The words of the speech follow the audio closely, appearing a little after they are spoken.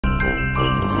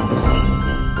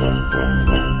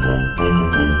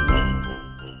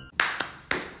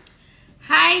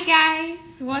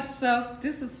what's up?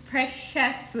 This is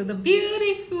Precious with a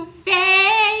beautiful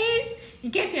face. In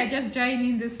case you're just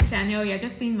joining this channel, you're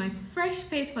just seeing my fresh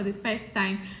face for the first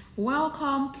time,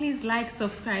 welcome. Please like,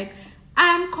 subscribe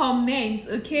and comment.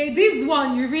 Okay, this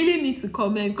one you really need to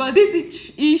comment because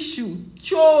this issue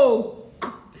choke.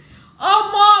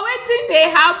 What did they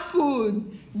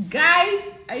happen?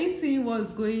 Guys, are you seeing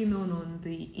what's going on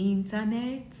the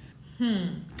internet?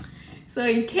 So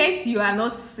in case you are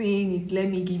not seeing it, let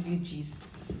me give you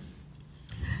gists.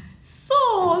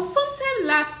 So sometime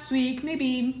last week,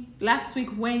 maybe last week,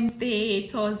 Wednesday,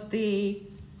 Thursday,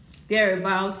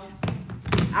 thereabouts,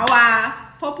 our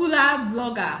popular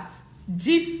blogger,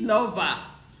 Gist Lover,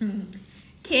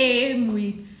 came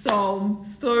with some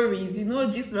stories. You know,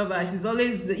 Gist Lover,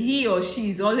 he or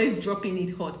she is always dropping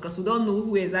it hot because we don't know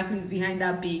who exactly is behind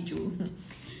that page.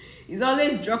 He's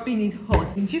always dropping it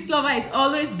hot. And Gist Lover is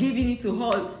always giving it to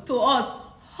us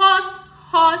hot.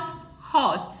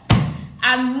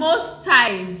 And most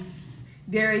times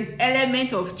there is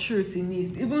element of truth in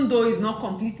this, even though it's not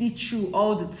completely true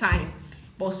all the time.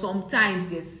 But sometimes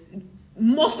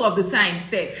most of the time,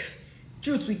 safe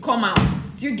truth will come out.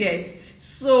 Do you get?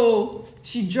 So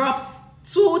she dropped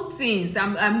two things.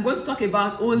 I'm going to talk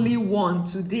about only one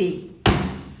today.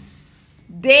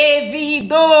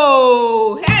 Davido,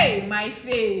 hey, my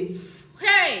fave,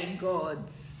 hey, God,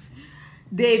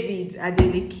 David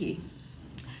Adeleke.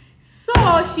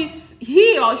 So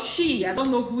he or she, I don't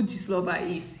know who Gist Lover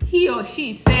is. He or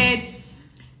she said,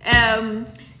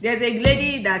 there's a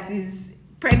lady that is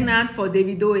pregnant for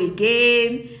Davido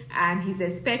again, and he's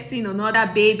expecting another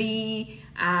baby,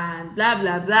 and blah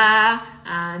blah blah,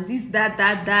 and this that,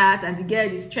 and the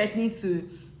girl is threatening to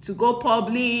go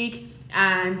public.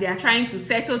 And they are trying to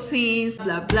settle things,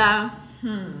 blah blah.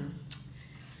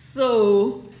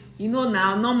 So you know,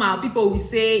 now normal people will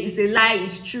say it's a lie,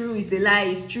 it's true, it's a lie,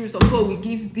 it's true. Some people will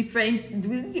give different,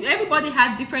 everybody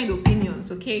had different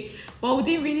opinions, okay, but we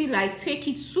didn't really like take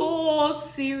it so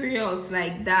serious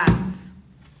like that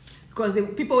because the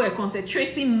people were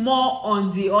concentrating more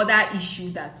on the other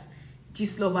issue that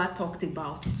Gist Lover talked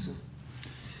about too.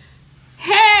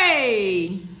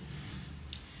 Hey,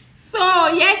 so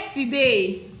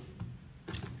yesterday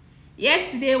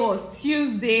was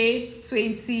Tuesday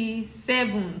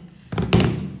 27th.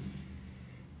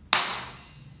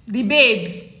 The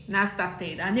babe now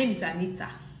started. Her name is Anita.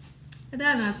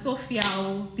 Then Sophia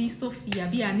or be Sophia,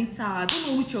 be Anita. I don't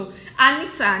know which one.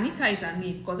 Anita is her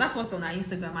name because that's what's on her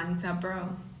Instagram, Anita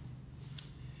Brown.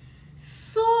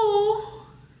 So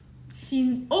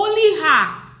she only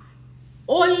her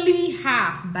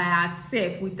by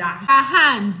herself with her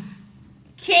hands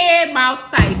came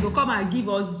outside to come and give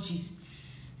us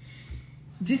gists.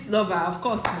 Gist Lover, of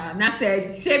course, now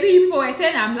said, people were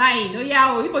saying I'm lying. Oh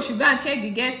yeah, people should go and check the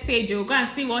guest page or go and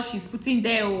see what she's putting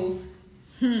there.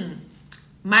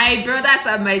 My brothers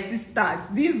and my sisters,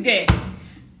 this girl,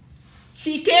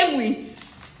 she came with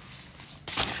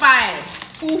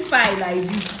full file like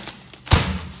this,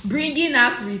 bringing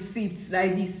out receipts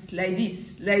like this.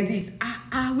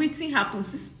 Waiting happen,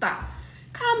 sister.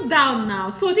 Calm down now.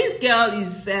 So this girl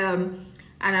is a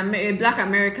Black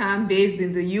American based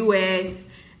in the US.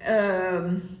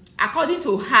 According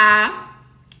to her,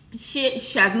 she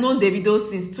has known Davido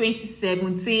since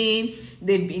 2017.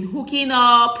 They've been hooking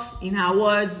up, in her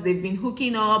words, they've been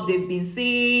hooking up, they've been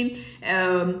seen,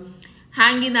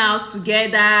 hanging out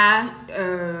together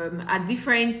at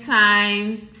different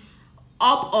times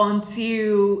up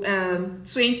until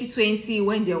 2020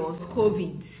 when there was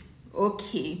COVID.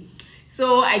 Okay.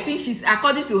 So I think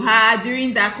according to her,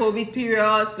 during that COVID period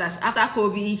 / after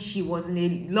COVID, she was in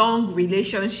a long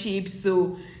relationship.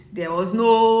 So there was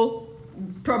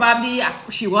probably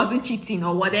she wasn't cheating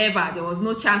or whatever. There was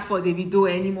no chance for Davido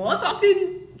anymore or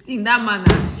something in that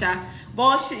manner.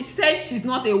 But she said she's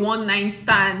not a one-night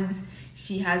stand.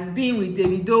 She has been with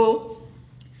Davido.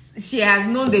 She has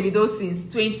known Davido since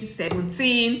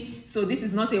 2017. So this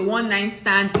is not a one-night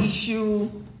stand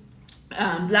issue.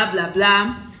 Blah, blah,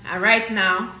 blah. And right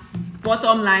now,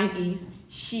 bottom line is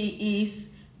she is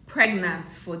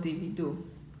pregnant for Davido.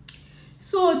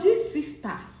 So this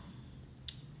sister,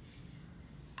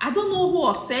 I don't know who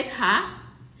upset her.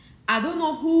 I don't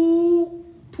know who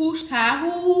pushed her,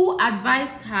 who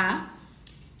advised her.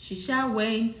 She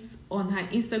went on her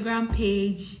Instagram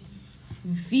page,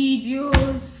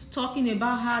 videos talking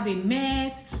about how they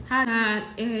met, had her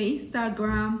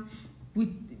Instagram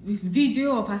with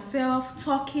video of herself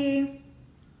talking,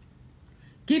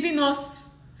 giving us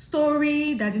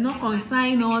story that did not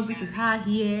concern us. This is her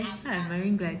here. Hi, my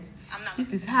ring light.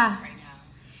 This is her.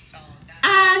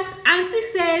 And Auntie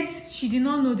said she did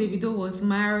not know Davido was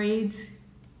married.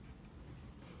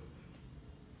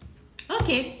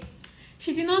 okay.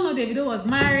 She did not know Davido was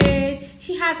married.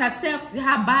 She has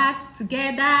her back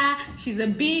together. She's a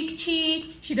big chick.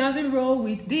 She doesn't roll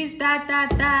with this,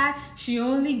 that. She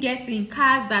only gets in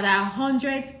cars that are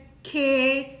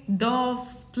 100K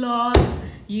doves plus.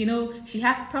 You know, she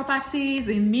has properties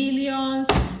in millions.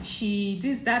 She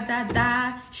this,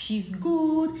 that. She's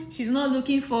good. She's not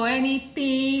looking for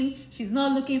anything. She's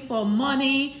not looking for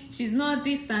money. She's not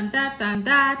this and that. And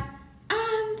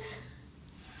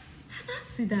I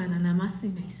sit down and I'm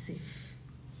asking myself,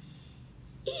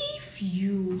 if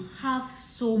you have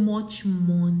so much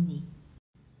money,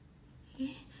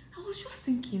 I was just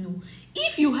thinking, oh,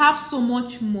 if you have so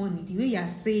much money, the way you are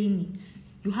saying it,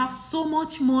 you have so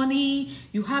much money,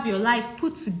 you have your life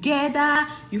put together,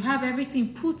 you have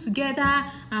everything put together,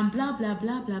 and blah, blah,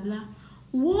 blah, blah, blah.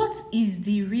 What is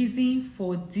the reason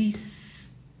for this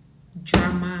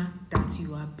drama that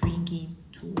you are bringing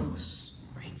to us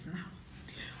right now?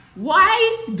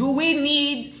 Why do we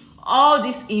need all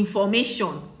this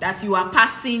information that you are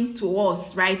passing to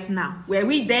us right now? Were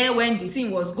we there when the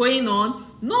thing was going on?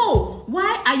 No.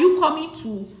 Why are you coming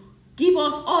to give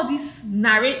us all this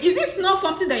narrate? Is this not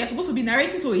something that you're supposed to be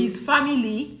narrating to his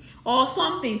family or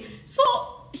something? So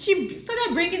she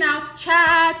started bringing out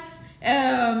chats,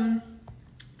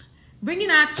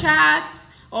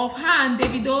 of her and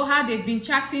Davido, how they've been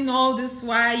chatting all this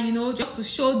while, you know, just to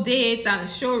show dates and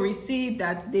show receipt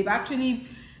that they've actually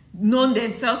known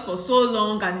themselves for so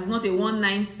long and it's not a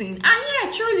one-night thing. And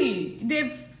yeah, truly,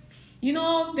 they've, you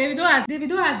know, Davido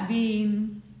has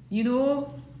been, you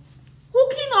know,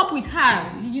 hooking up with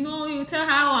her. You know, you tell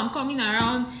her, oh, I'm coming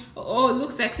around, oh,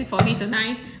 look sexy for me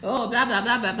tonight, oh, blah, blah,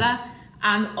 blah, blah, blah,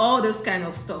 and all this kind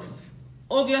of stuff.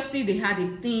 Obviously, they had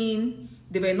a thing.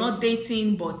 They were not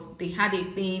dating, but they had a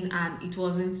thing, and it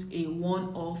wasn't a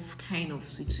one-off kind of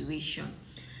situation.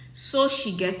 So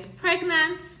she gets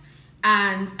pregnant,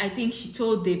 and I think she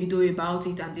told Davido about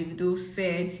it, and Davido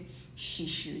said she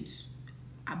should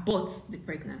abort the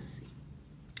pregnancy,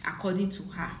 according to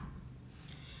her.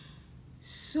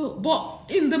 So, but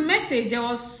in the message, there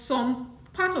was some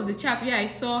part of the chat where I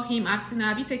saw him asking her,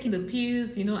 have you taken the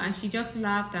pills, you know, and she just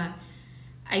laughed, and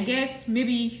I guess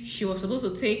maybe she was supposed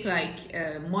to take like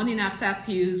morning after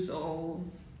pills or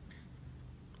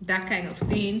that kind of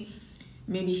thing.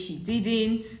 Maybe she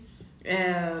didn't.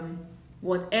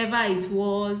 Whatever it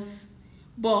was,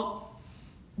 but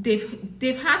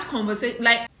they've had conversation.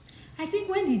 Like, I think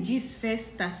when the gist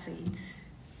first started,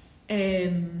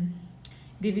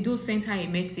 Davido sent her a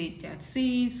message that,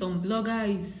 see, some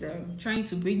blogger is trying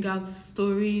to bring out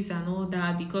stories and all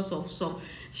that because of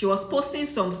she was posting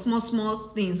some small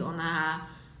things on her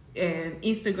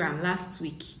Instagram last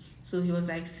week. So he was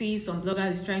like, see, some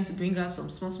blogger is trying to bring out some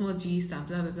small gist and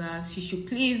blah, blah, blah. She should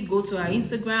please go to her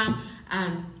Instagram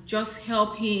and just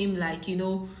help him, like, you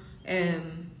know,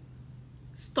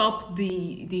 stop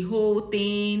the whole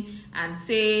thing, and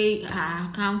say her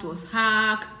account was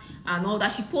hacked and all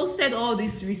that. She posted all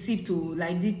this receipt to,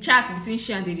 like, the chat between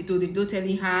she and Davido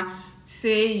telling her,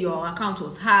 say your account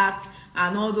was hacked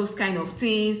and all those kind of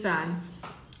things,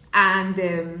 and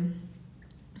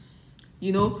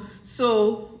you know,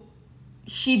 so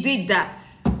she did that.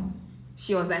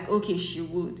 She was like, okay, she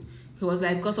would. He was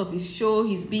like, because of his show,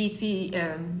 his BET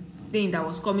thing that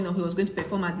was coming up, he was going to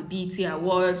perform at the BET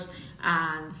Awards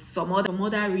and some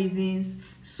other reasons.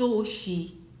 So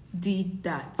she did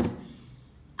that.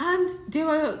 And there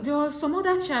was some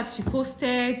other chats she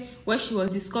posted where she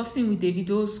was discussing with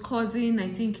Davido's cousin.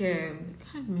 I think I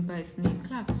can't remember his name,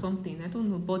 Clark or something. I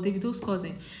don't know, but Davido's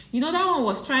cousin. You know, that one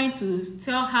was trying to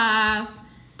tell her.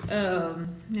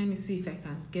 Let me see if I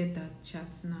can get that chat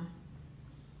now.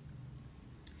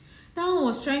 That one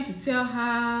was trying to tell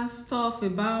her stuff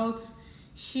about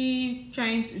she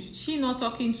not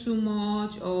talking too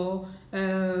much, or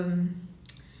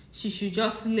she should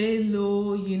just lay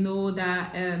low, you know,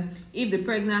 that if the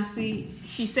pregnancy,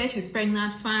 she says she's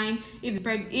pregnant, fine.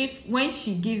 If when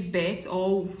she gives birth,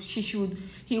 or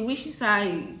he wishes her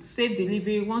a safe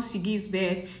delivery. Once she gives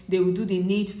birth, they will do the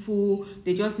needful.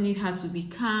 They just need her to be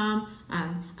calm,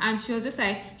 and she was just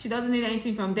like, she doesn't need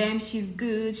anything from them. She's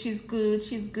good.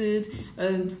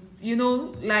 And you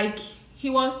know, like,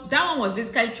 that one was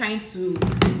basically trying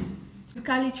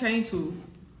to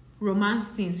romance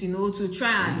things, you know, to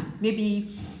try and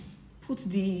maybe put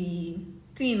the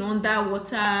thing under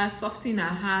water, soften her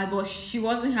heart, but she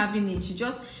wasn't having it.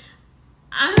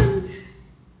 And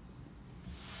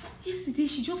yesterday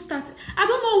she just started, I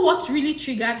don't know what really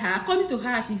triggered her. According to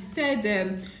her, she said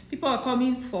people are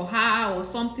coming for her or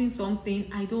something.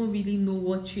 I don't really know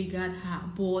what triggered her,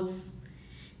 but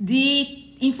the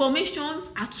informations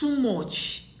are too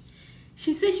much.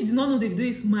 She said she did not know Davido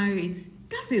is married.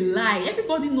 That's a lie.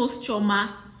 Everybody knows Chioma.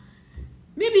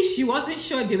 Maybe she wasn't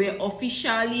sure they were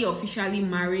officially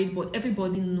married, but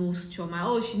everybody knows Chioma.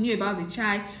 Oh, she knew about the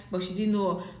child, but she didn't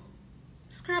know.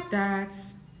 Scrap that.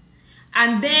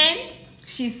 And then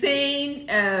she's saying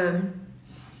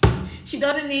she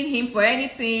doesn't need him for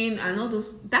anything and all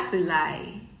those. That's a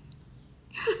lie.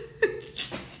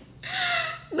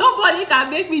 Nobody can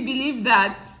make me believe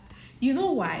that. You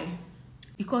know why?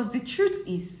 Because the truth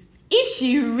is, if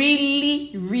she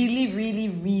really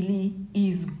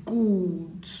is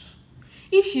good,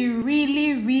 if she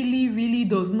really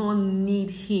does not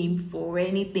need him for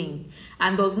anything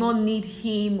and does not need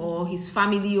him or his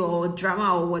family or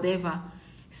drama or whatever,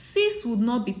 sis would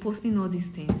not be posting all these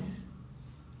things.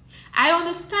 I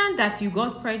understand that you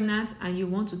got pregnant and you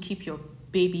want to keep your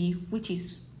baby, which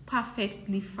is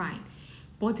perfectly fine,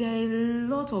 but there are a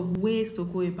lot of ways to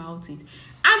go about it.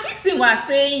 And this thing we're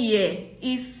saying here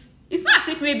is, it's not as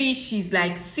if maybe she's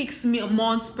like 6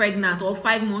 months pregnant or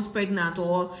 5 months pregnant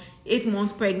or 8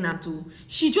 months pregnant too.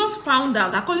 She just found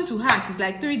out, according to her, she's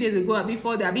like 3 days ago,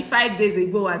 before that, 5 days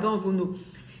ago, I don't even know.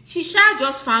 She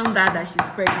just found out that she's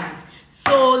pregnant.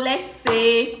 So let's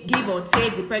say, give or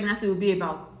take, the pregnancy will be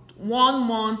about 1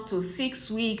 month to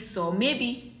 6 weeks or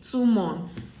maybe 2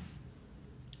 months.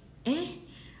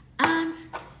 And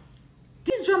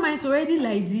this drama is already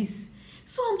like this.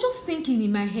 So I'm just thinking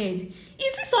in my head, is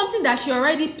it something that she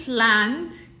already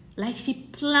planned? Like she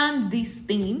planned this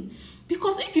thing?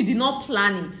 Because if you did not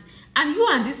plan it, and you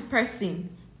and this person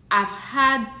have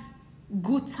had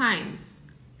good times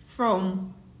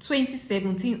from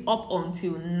 2017 up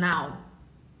until now,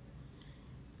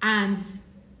 and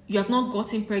you have not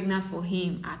gotten pregnant for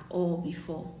him at all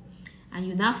before, and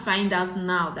you now find out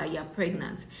now that you're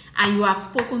pregnant, and you have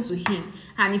spoken to him,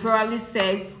 and he probably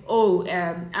said, oh,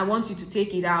 I want you to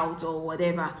take it out or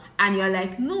whatever, and you're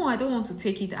like, no, I don't want to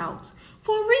take it out,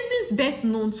 for reasons best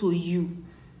known to you.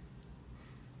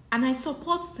 And I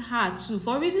support her too,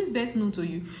 for reasons best known to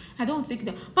you. I don't want to take it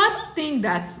out. But I don't think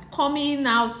that coming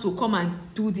out to come and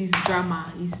do this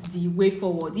drama is the way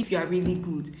forward if you are really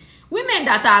good. Women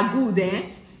that are good,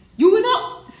 you will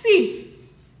not see.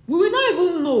 We will not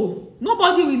even know.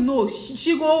 Nobody will know.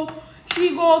 She go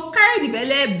carry the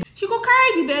belly. She go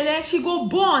carry the belly. She go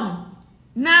born.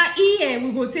 Now here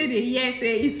we go tell the yes.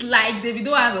 It's like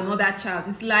Davido has another child.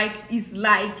 It's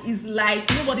like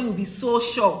nobody will be so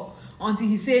sure until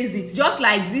he says it. Just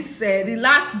like this, the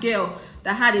last girl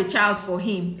that had a child for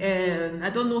him. I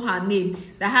don't know her name.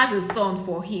 That has a son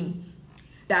for him.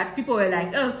 That people were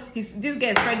like, oh, this girl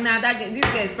is pregnant, this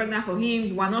girl is pregnant for him,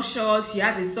 you are not sure, she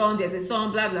has a son, there's a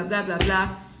son, blah, blah, blah, blah,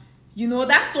 blah. You know,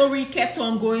 that story kept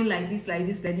on going like this,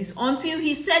 until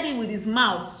he said it with his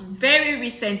mouth very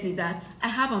recently that I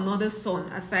have another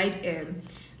son aside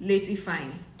Lady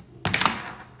Fine.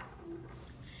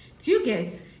 Do you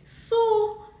get?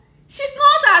 So, she's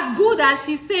not as good as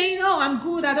she's saying, oh, I'm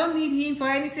good, I don't need him for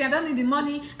anything, I don't need the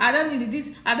money, I don't need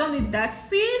this, I don't need that.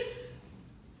 Sis,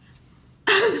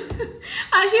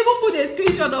 and she even put a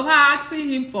screenshot of her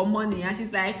asking him for money, and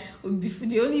she's like,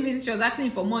 the only reason she was asking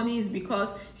him for money is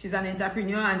because she's an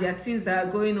entrepreneur and there are things that are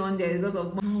going on, there's a lot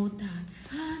of money. All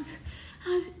that.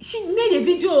 And she made a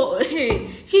video,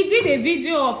 she did a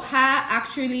video of her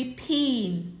actually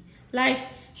peeing. Like,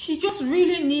 she just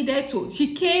really needed to,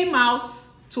 she came out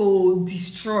to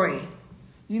destroy.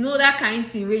 You know, that kind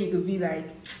of thing where you could be like,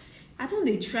 I don't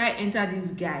they try enter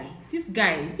this guy. This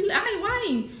guy, be like,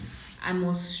 why? I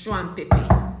must show him Pepe.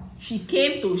 She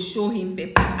came to show him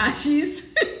Pepe, and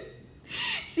she's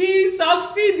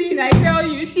succeeding. I tell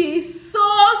you, she is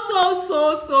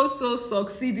so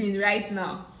succeeding right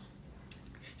now.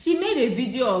 She made a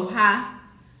video of her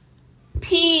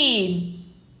peeing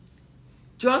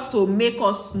just to make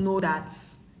us know that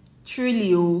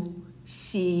truly,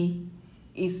 she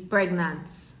is pregnant.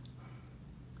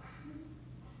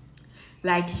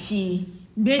 Like, she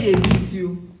made a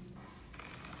video,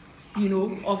 you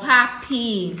know, of her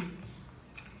peeing.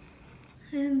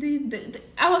 And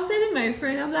I was telling my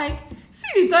friend, I'm like,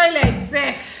 see the toilet,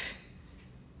 safe.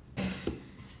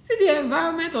 See the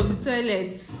environment of the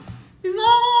toilets. It's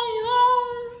not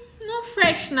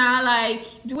fresh now, like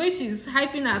the way she's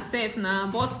hyping herself now,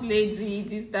 boss lady,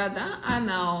 this, that, and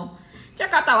now.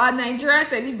 Check out our Nigerian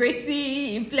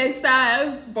celebrity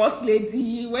influencers, boss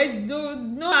lady, where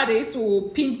don't know how they used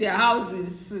to pimp their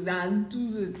houses and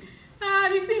do the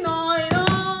thing,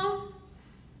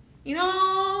 you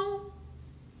know,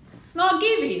 it's not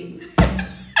giving.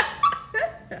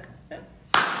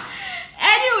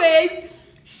 Anyways,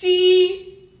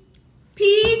 she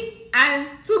peed and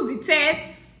took the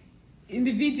tests in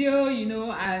the video. video, you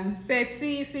know, and said,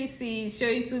 see,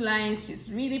 showing 2 lines,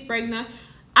 she's really pregnant.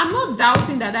 I'm not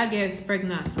doubting that that girl is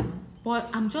pregnant, but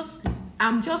I'm just,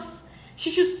 she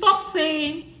should stop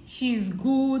saying she's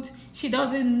good, she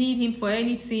doesn't need him for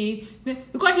anything.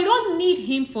 Because if you don't need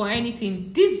him for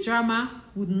anything, this drama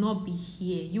would not be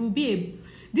here.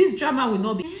 This drama will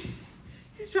not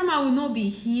be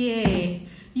here.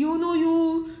 You know,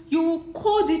 you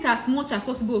code it as much as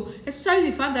possible, especially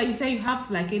the fact that you say you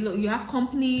have like you have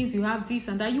companies, you have this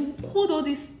and that. You code all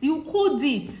this, you code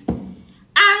it,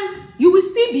 and you will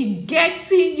still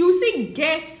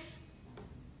get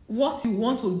what you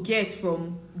want to get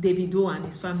from Davido and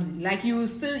his family. Like you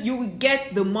will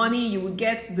get the money, you will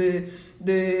get the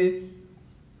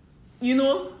you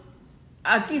know,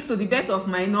 at least to the best of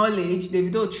my knowledge,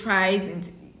 Davido tries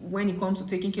when it comes to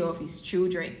taking care of his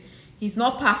children. He's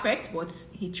not perfect, but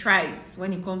he tries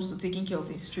when it comes to taking care of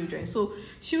his children. So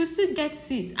she will still get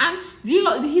it. And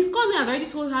his cousin has already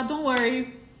told her, don't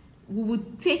worry, we will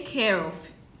take care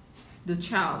of the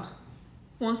child.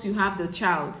 Once you have the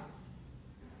child,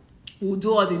 we'll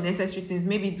do all the necessary things,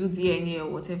 maybe do DNA or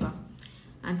whatever.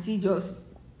 And he just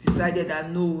decided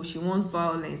that no, she wants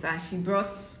violence. And she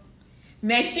brought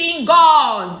machine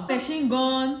gun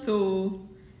to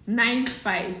 9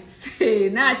 fights.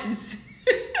 Now she's...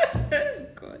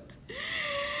 God.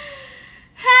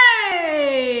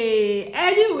 Hey,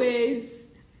 anyways,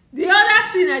 the other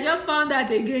thing I just found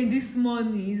out again this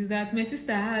morning is that my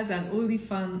sister has an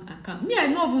OnlyFans account. Me, I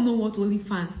don't even know what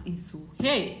OnlyFans is. So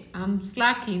hey, I'm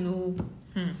slacking.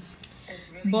 Really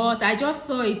but I just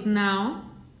saw it now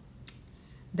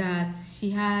that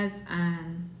she has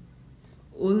an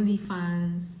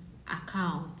OnlyFans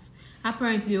account.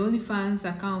 Apparently, OnlyFans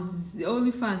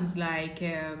is like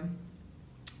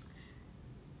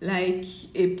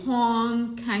a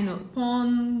porn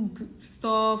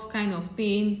stuff kind of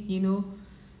thing, you know.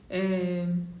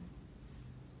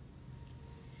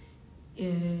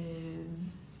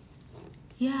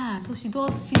 Yeah, so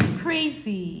she's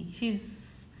crazy.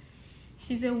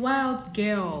 She's a wild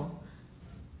girl.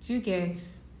 Do you get?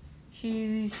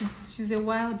 She's a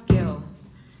wild girl.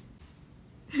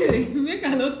 Make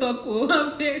I not talk,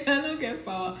 make I not get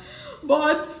power.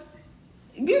 But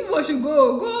people should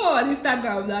go on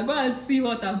Instagram and go and see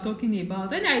what I'm talking about.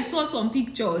 Then I saw some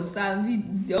pictures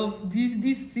and of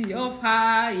this thing of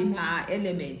her in her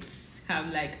elements.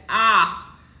 I'm like,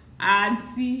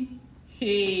 auntie,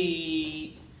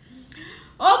 hey.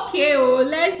 Okay,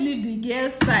 let's leave the girl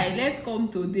side. Let's come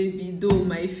to Davido,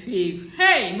 my fave.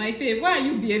 Hey, my fave, why are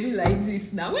you behaving like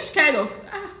this now? Which kind of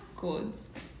God?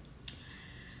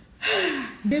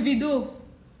 Davido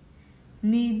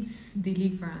needs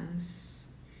deliverance,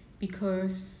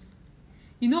 because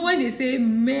you know when they say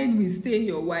men will stain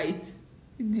your white,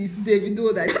 this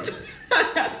Davido that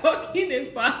they're talking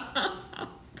about.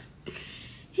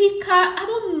 I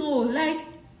don't know, like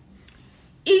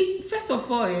first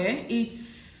of all,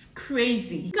 it's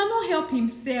crazy. He cannot help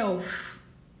himself.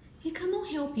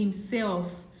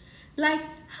 Like,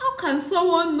 how can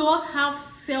someone not have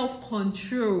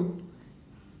self-control?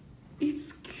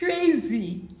 It's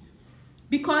crazy.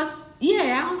 Because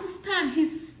I understand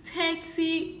he's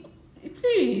 30.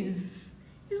 Please,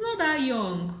 he's not that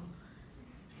young.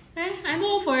 I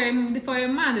know for a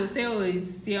man they'll say, oh,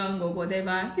 he's young or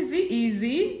whatever. Is it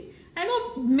easy? I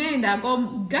know men that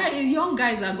young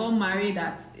guys that got married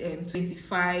at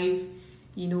 25.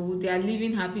 You know, they are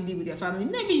living happily with their family.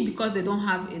 Maybe because they don't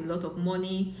have a lot of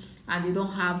money and they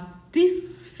don't have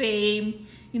this fame.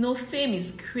 You know, fame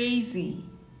is crazy.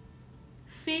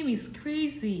 Fame is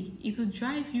crazy. It will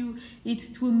drive you.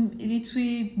 It will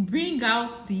bring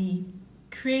out the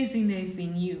craziness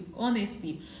in you,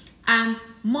 honestly. And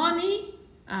money,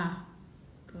 God,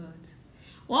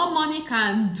 what money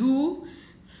can do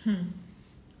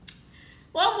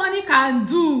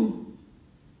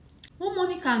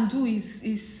is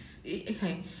he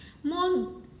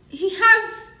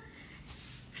has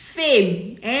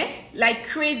fame, like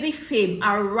crazy fame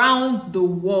around the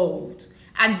world.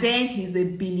 And then he's a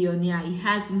billionaire. He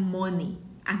has money,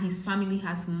 and his family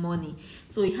has money.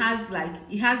 So he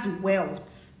has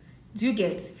wealth. Do you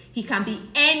get? He can be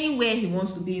anywhere he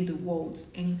wants to be in the world,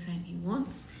 anytime he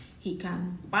wants. He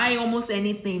can buy almost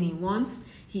anything he wants.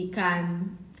 He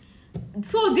can.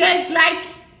 So there's like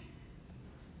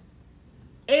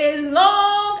a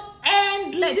long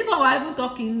endless. This is what we're even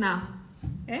talking now.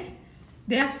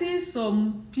 There are still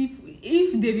some people.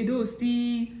 If Davido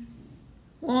still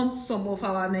want some of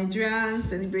our Nigerian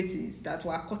celebrities that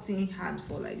were cutting hand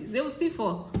for like this, they will still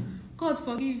fall. God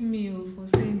forgive me for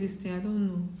saying this thing. I don't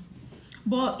know,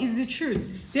 but it's the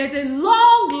truth. There's a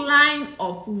long line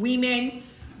of women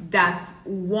that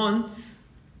want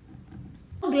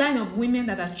a line of women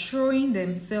that are throwing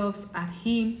themselves at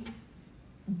him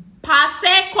per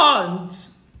second.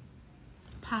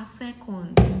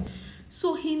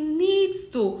 So he needs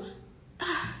to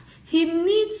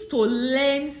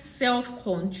learn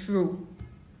self-control.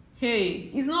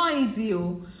 Hey, it's not easy,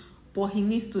 but he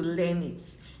needs to learn it.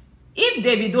 If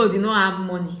Davido did not have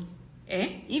money,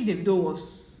 if Davido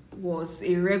was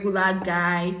a regular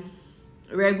guy,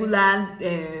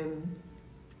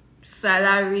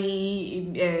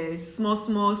 salary,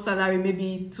 small salary,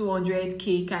 maybe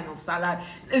 200k kind of salary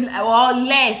or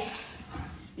less,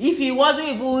 if he was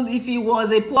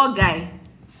a poor guy,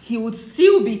 he would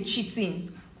still be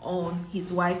cheating on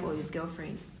his wife or his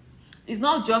girlfriend. It's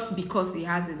not just because he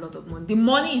has a lot of money. The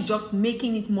money is just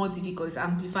making it more difficult. It's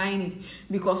amplifying it,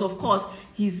 because of course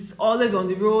he's always on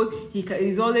the road.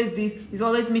 He's always this. He's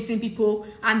always meeting people.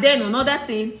 And then another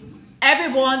thing,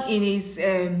 everyone in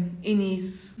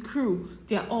his crew,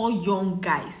 they're all young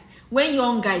guys. When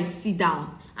young guys sit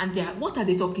down and what are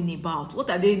they talking about? What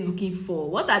are they looking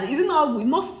for? Isn't all we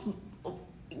must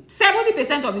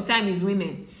 70% of the time is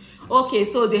women. Okay,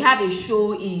 so they have a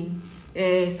show in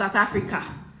South Africa,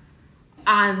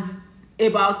 and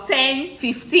about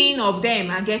 10-15 of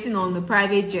them are getting on the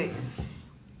private jets.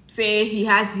 Say he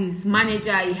has his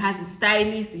manager, he has his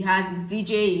stylist, he has his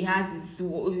DJ, he has his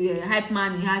hype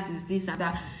man, he has his this and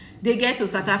that. They get to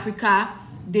South Africa,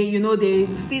 they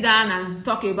sit down and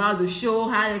talk about the show,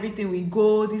 how everything will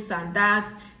go, this and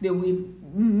that. They will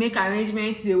make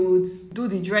arrangements, they would do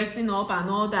the dressing up and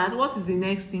all that. What is the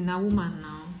next thing? A woman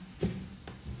now.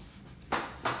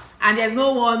 And there's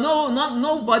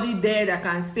nobody there that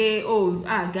can say,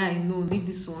 guy, no, leave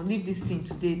this one, leave this thing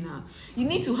today now. You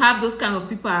need to have those kind of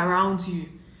people around you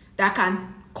that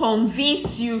can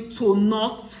convince you to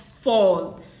not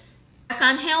fall. That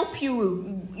can help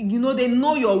you, they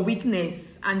know your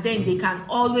weakness, and then they can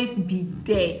always be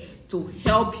there to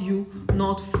help you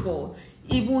not fall.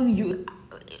 Even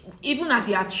as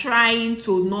you are trying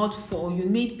to not fall, you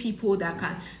need people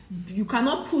that you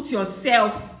cannot put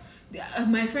yourself.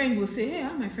 My friend will say, hey,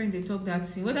 my friend, they talk that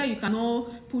thing. Whether you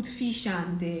cannot put fish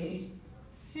and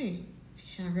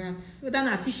fish and rats, whether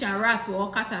not fish and rat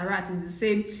or cat and rat in the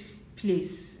same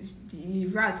place, the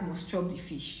rat must chop the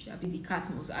fish. I mean, the cat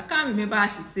must. I can't remember how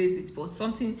she says it, but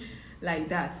something like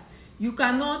that. You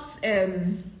cannot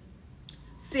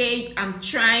say, I'm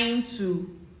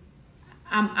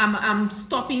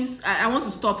stopping. I want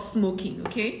to stop smoking.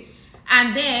 Okay.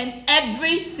 And then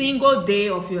every single day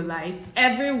of your life,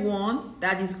 everyone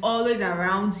that is always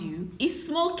around you is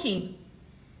smoking.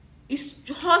 It's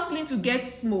hustling to get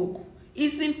smoke.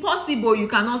 It's impossible. You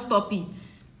cannot stop it.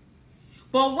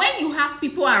 But when you have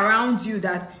people around you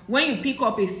that when you pick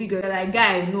up a cigarette, like,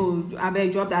 guy, no, I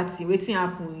better drop that thing. Waiting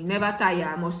happen. You never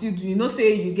tire. Must you do?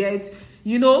 Say you get,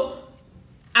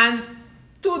 and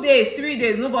 2 days, 3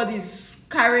 days, nobody's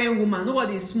carrying woman.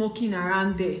 Nobody's smoking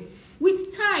around there.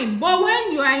 With time. But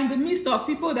when you are in the midst of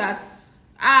people that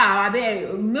make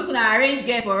una arrange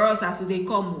girl for us as they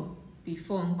come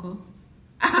before uncle.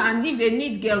 And if they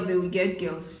need girls, they will get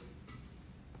girls.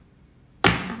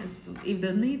 If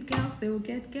they need girls, they will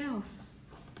get girls.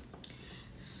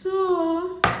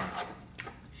 So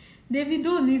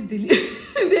Davido needs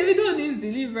Davido needs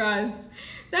deliverance.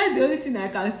 That's the only thing I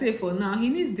can say for now. He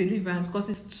needs deliverance because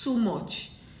it's too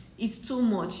much. It's too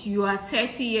much. You are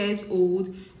 30 years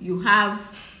old. You have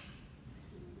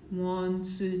 1,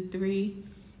 2, 3.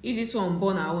 If this one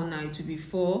born our own now, it will be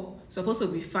 4. Supposed to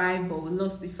be 5, but we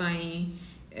lost the fine.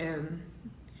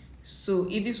 So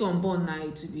if this one born now,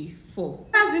 it will be 4.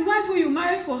 That's the wife who you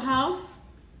marry for house.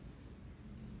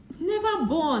 Never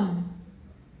born.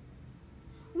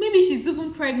 Maybe she's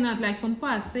even pregnant, like some people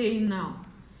are saying now.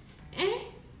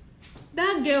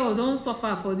 That girl don't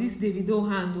suffer for this Davido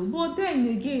handle. But then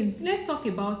again, let's talk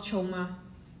about Choma.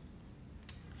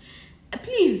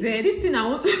 Please, this thing I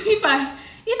want to, if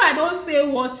I don't say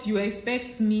what you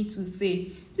expect me to say,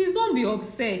 please don't be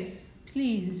upset.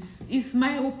 Please, it's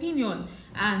my opinion,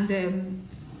 and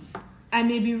I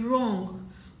may be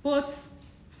wrong. But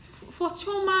for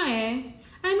Choma,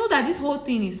 I know that this whole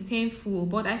thing is painful,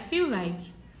 but I feel like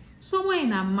somewhere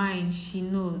in her mind she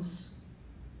knows.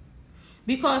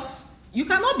 Because you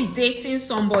cannot be dating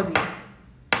somebody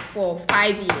for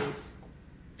 5 years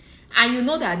and you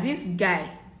know that this guy,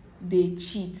 they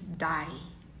cheat, die.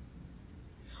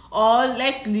 Or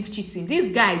let's leave cheating.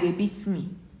 This guy, they beat me.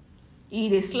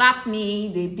 They slap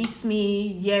me, they beat me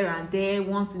here and there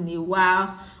once in a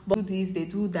while. But they do this, they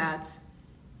do that.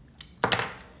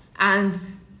 And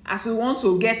as we want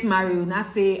to get married, we now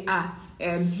say,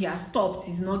 he has stopped,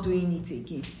 he's not doing it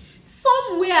again.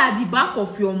 somewhere at the back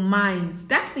of your mind,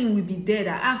 that thing will be there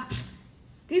that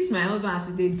this my husband,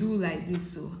 as they do like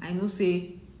this, so I know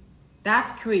say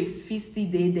that craze fisty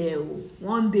day there.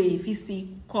 One day fisty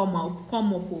come up.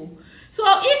 So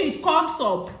if it comes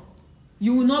up,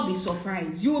 you will not be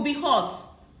surprised. You will be hot.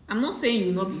 I'm not saying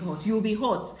you will not be hot. You will be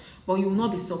hot, but you will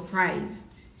not be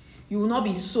surprised. You will not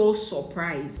be so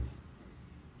surprised.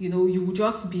 You know, you will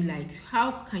just be like,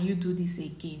 how can you do this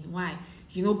again? Why?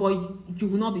 You know, but you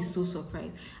will not be so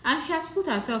surprised. And she has put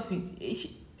herself in,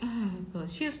 she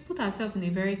has put herself in a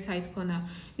very tight corner.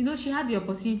 You know, she had the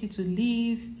opportunity to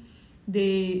leave.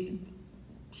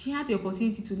 She had the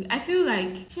opportunity to leave. I feel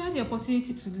like she had the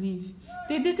opportunity to leave.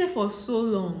 They dated for so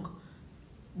long.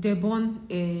 They born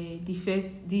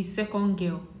the second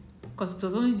girl, because it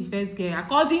was only the first girl.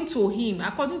 According to him,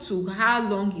 according to how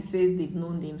long he says they've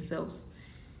known themselves,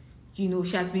 you know,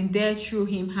 she has been there through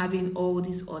him having all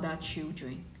these other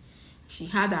children. She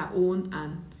had her own,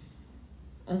 and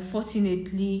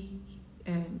unfortunately,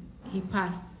 he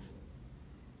passed,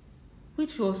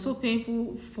 which was so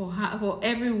painful for her, for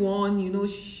everyone. You know,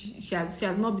 she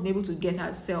has not been able to get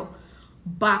herself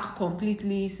back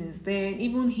completely since then.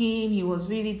 Even him, he was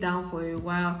really down for a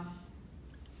while,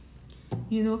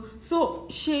 you know. So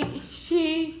she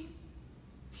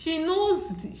knows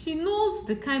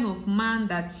the kind of man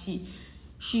that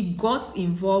she got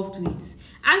involved with,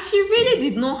 and she really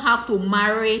did not have to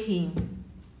marry him.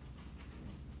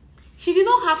 She did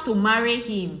not have to marry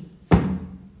him.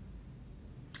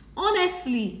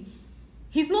 Honestly,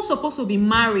 he's not supposed to be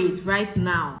married right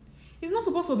now. He's not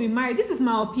supposed to be married. This is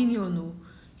my opinion, no.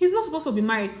 He's not supposed to be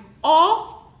married.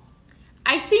 Or,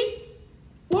 I think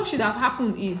what should have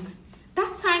happened is,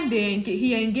 that time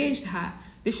he engaged her,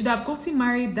 they should have gotten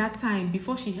married that time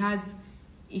before she had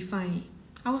Ifeanyi.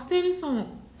 I was telling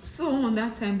someone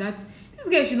that time that this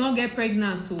girl should not get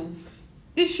pregnant. So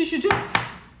she should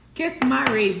just get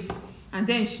married. And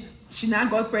then she now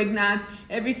got pregnant.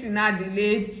 Everything now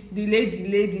delayed.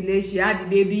 She had the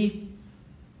baby.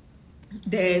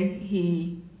 Then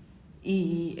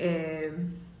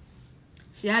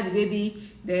she had the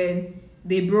baby. Then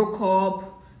they broke up.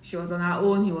 She was on her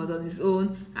own, he was on his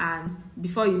own, and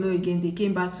before you know again, they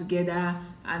came back together.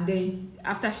 And then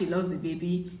after she lost the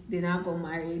baby, they now got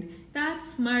married. That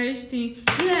marriage thing,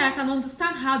 yeah, I can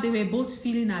understand how they were both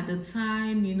feeling at the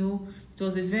time. You know, it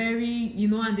was a very, you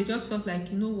know, and they just felt like,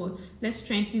 you know what, let's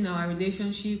strengthen our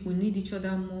relationship. We need each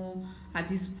other more at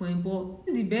this point. But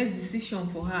it's the best decision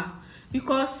for her,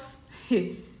 because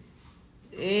if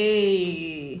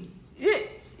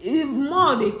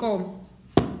more they come,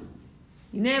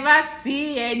 you never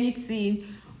see anything.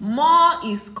 More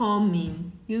is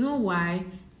coming. You know why?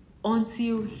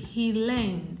 Until he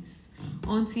learns,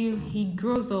 until he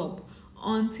grows up,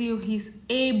 until he's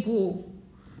able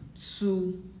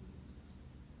to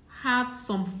have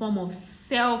some form of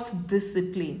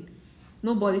self-discipline.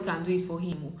 Nobody can do it for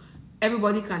him.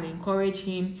 Everybody can encourage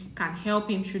him, can help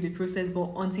him through the process,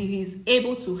 but until he's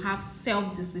able to have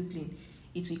self-discipline,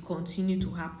 it will continue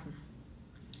to happen.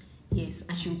 Yes,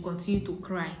 and she will continue to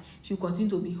cry. She will continue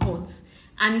to be hot.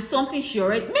 And it's something she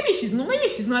already, maybe she's not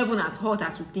even as hot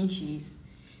as we think she is.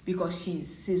 Because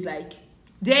she's like,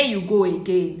 there you go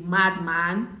again,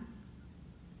 madman.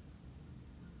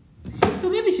 So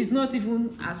maybe she's not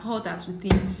even as hot as we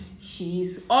think she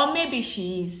is. Or maybe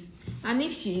she is. And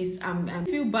if she is, I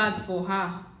feel bad for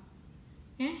her.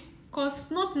 Yeah? Because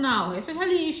not now,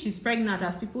 especially if she's pregnant,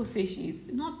 as people say she is.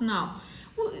 Not now.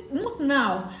 Not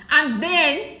now. And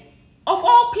then, of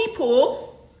all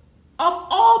people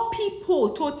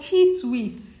to cheat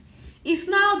with, is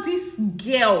now this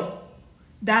girl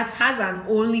that has an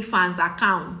OnlyFans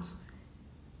account.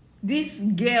 This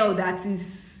girl that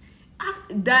is,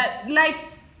 like,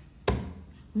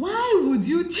 why would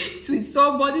you cheat with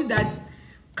somebody that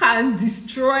can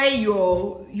destroy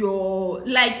your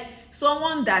like,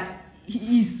 someone that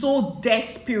is so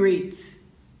desperate?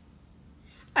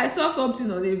 I saw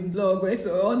something on a blog where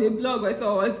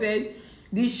someone said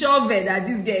the shovel that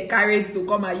this girl carried to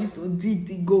come and used to dig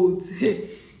the gold,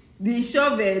 the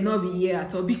shovel not be here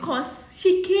at all, because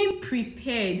she came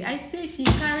prepared. I say she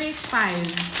carried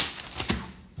files.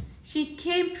 She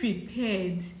came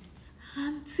prepared.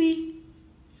 Auntie,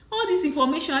 all this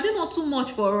information, are they not too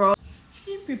much for us?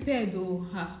 She came prepared, oh.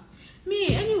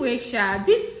 Me, anyway,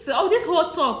 this whole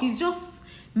talk is just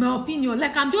my opinion.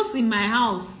 Like, I'm just in my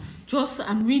house.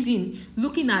 I'm reading,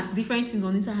 looking at different things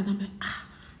on the internet, and I'm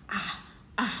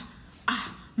like,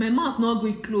 my mouth not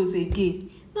going close again.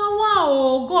 Now,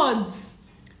 wow, God,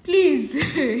 please,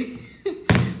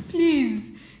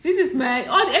 please. This is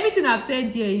everything I've said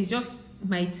here is just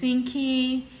my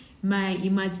thinking, my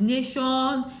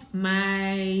imagination,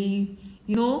 my,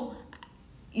 you know,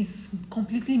 it's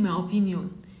completely my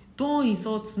opinion. Don't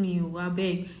insult me,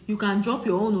 abeg. You can drop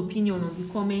your own opinion on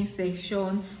the comment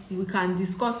section. We can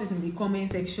discuss it in the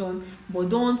comment section, but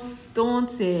don't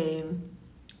insult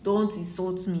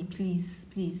me, please.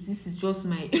 This is just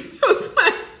my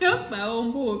just my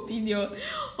humble opinion.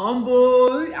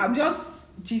 I'm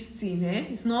just gisting,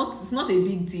 it's not a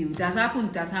big deal. It has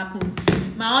happened.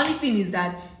 My only thing is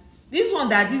that this one,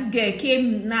 that this girl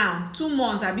came now 2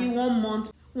 months, I be 1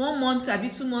 month, I be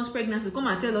 2 months pregnant, to come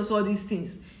and tell us all these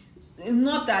things. It's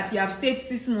not that you have stayed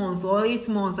 6 months or 8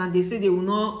 months and they say they will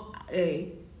not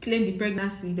claim the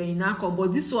pregnancy, then you now come.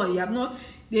 But this one, you have not.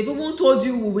 They've even told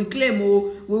you, we will claim,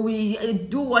 or we will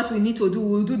do what we need to do,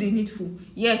 we will do the needful.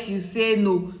 Yet you say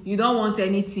no, you don't want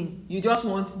anything. You just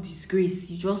want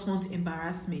disgrace. You just want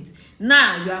embarrassment.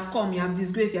 Now you have come, you have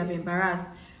disgrace, you have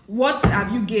embarrassed. What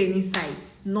have you gained inside?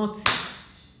 Nothing.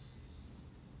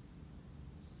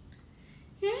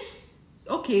 Yeah.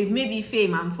 Okay, maybe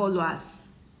fame and followers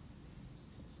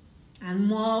and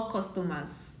more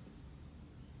customers.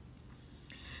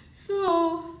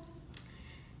 So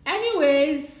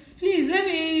anyways, please let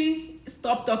me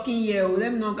stop talking here.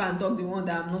 Let me not go and talk the one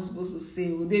that I'm not supposed to say.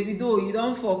 Davido, you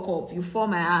don't fuck up. You fall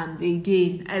my hand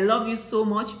again. I love you so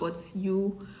much, but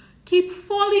you keep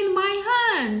falling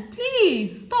my hand.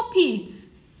 Please stop it.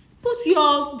 Put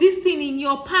this thing in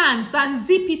your pants and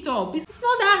zip it up. It's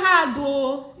not that hard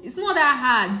though. It's not that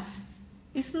hard.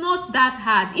 It's not that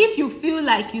hard. If you feel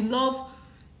like you love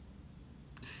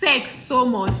sex so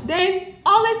much, then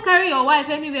always carry your wife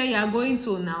anywhere you are going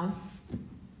to now.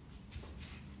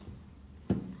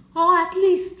 Or at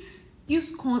least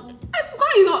use you're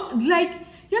not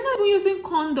even using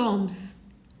condoms.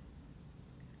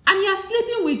 And you're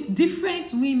sleeping with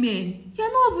different women.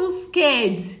 You're not even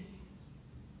scared.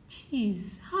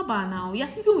 Jeez, how about now? You're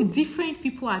sleeping with different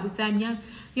people at the time.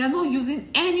 You're not using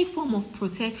any form of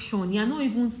protection. You're not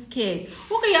even scared.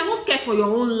 Okay, you're not scared for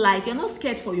your own life. You're not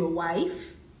scared for your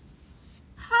wife.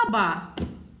 How about?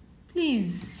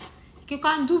 Please, you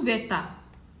can do better.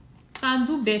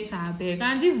 Babe.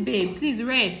 And this babe, please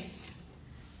rest.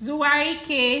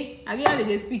 Zuwarike, have you heard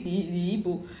they speak the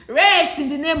Igbo? Rest in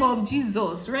the name of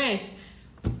Jesus. Rest.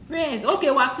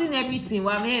 Okay, we have seen everything.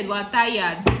 We have heard. We are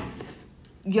tired.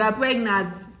 You are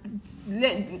pregnant.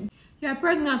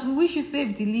 We wish you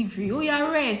safe delivery. Oh, yeah,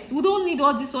 rest. We don't need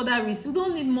all this other risks. We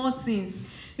don't need more things.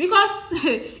 Because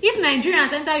if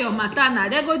Nigerians enter your matana,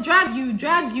 they go drag you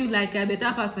like a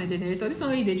better pass my generator. This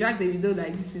one way they drag the video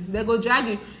like this. They go drag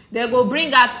you. They go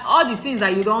bring out all the things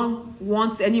that you don't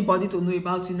want anybody to know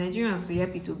about you. Nigerians will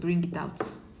help you to bring it out.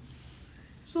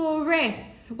 So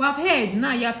rest. We have heard.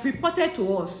 Now you have reported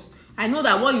to us. I know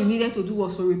that what you needed to do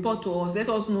was to report to us. Let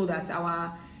us know that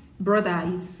our brother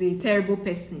is a terrible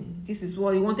person. This is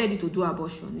what he wanted you to do,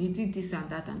 abortion. He did this and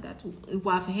that and that.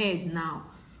 We have heard now.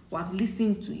 We have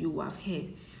listened to you. We have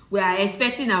heard. We are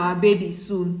expecting our baby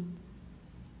soon.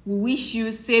 We wish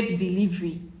you safe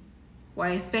delivery. We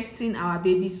are expecting our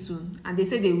baby soon. And they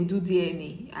say they will do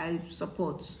DNA. I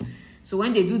support. So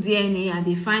when they do DNA and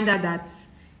they find out that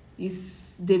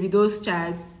it's Davido's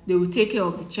child, they will take care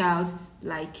of the child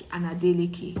like an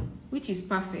Adeleke, which is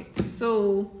perfect.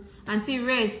 So until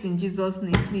rest in Jesus'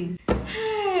 name, please.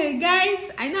 Hey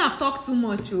guys, I know I've talked too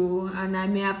much, and I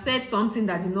may have said something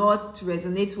that did not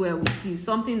resonate well with you,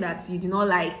 something that you did not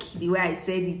like the way I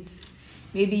said it.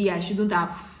 Maybe I shouldn't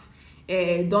have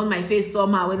done my face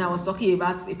somehow when I was talking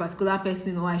about a particular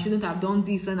person, or I shouldn't have done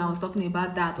this when I was talking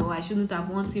about that, or I shouldn't have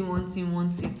one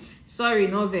thing. Sorry,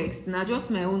 no vex. Now just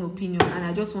my own opinion, and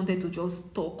I just wanted to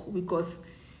just talk because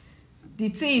the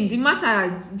thing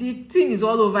is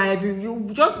all over you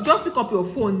just pick up your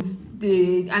phones.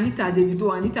 The Anita, Davido,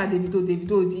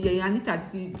 the Anita,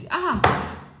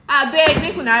 beg,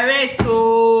 make una rest,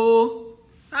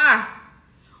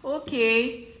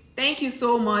 okay. Thank you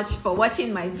so much for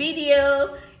watching my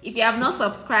video. If you have not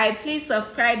subscribed, please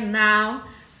subscribe now.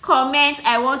 Comment.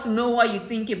 I want to know what you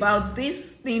think about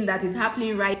this thing that is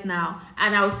happening right now,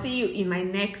 and I'll see you in my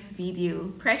next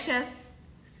video. Precious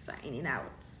signing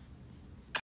out.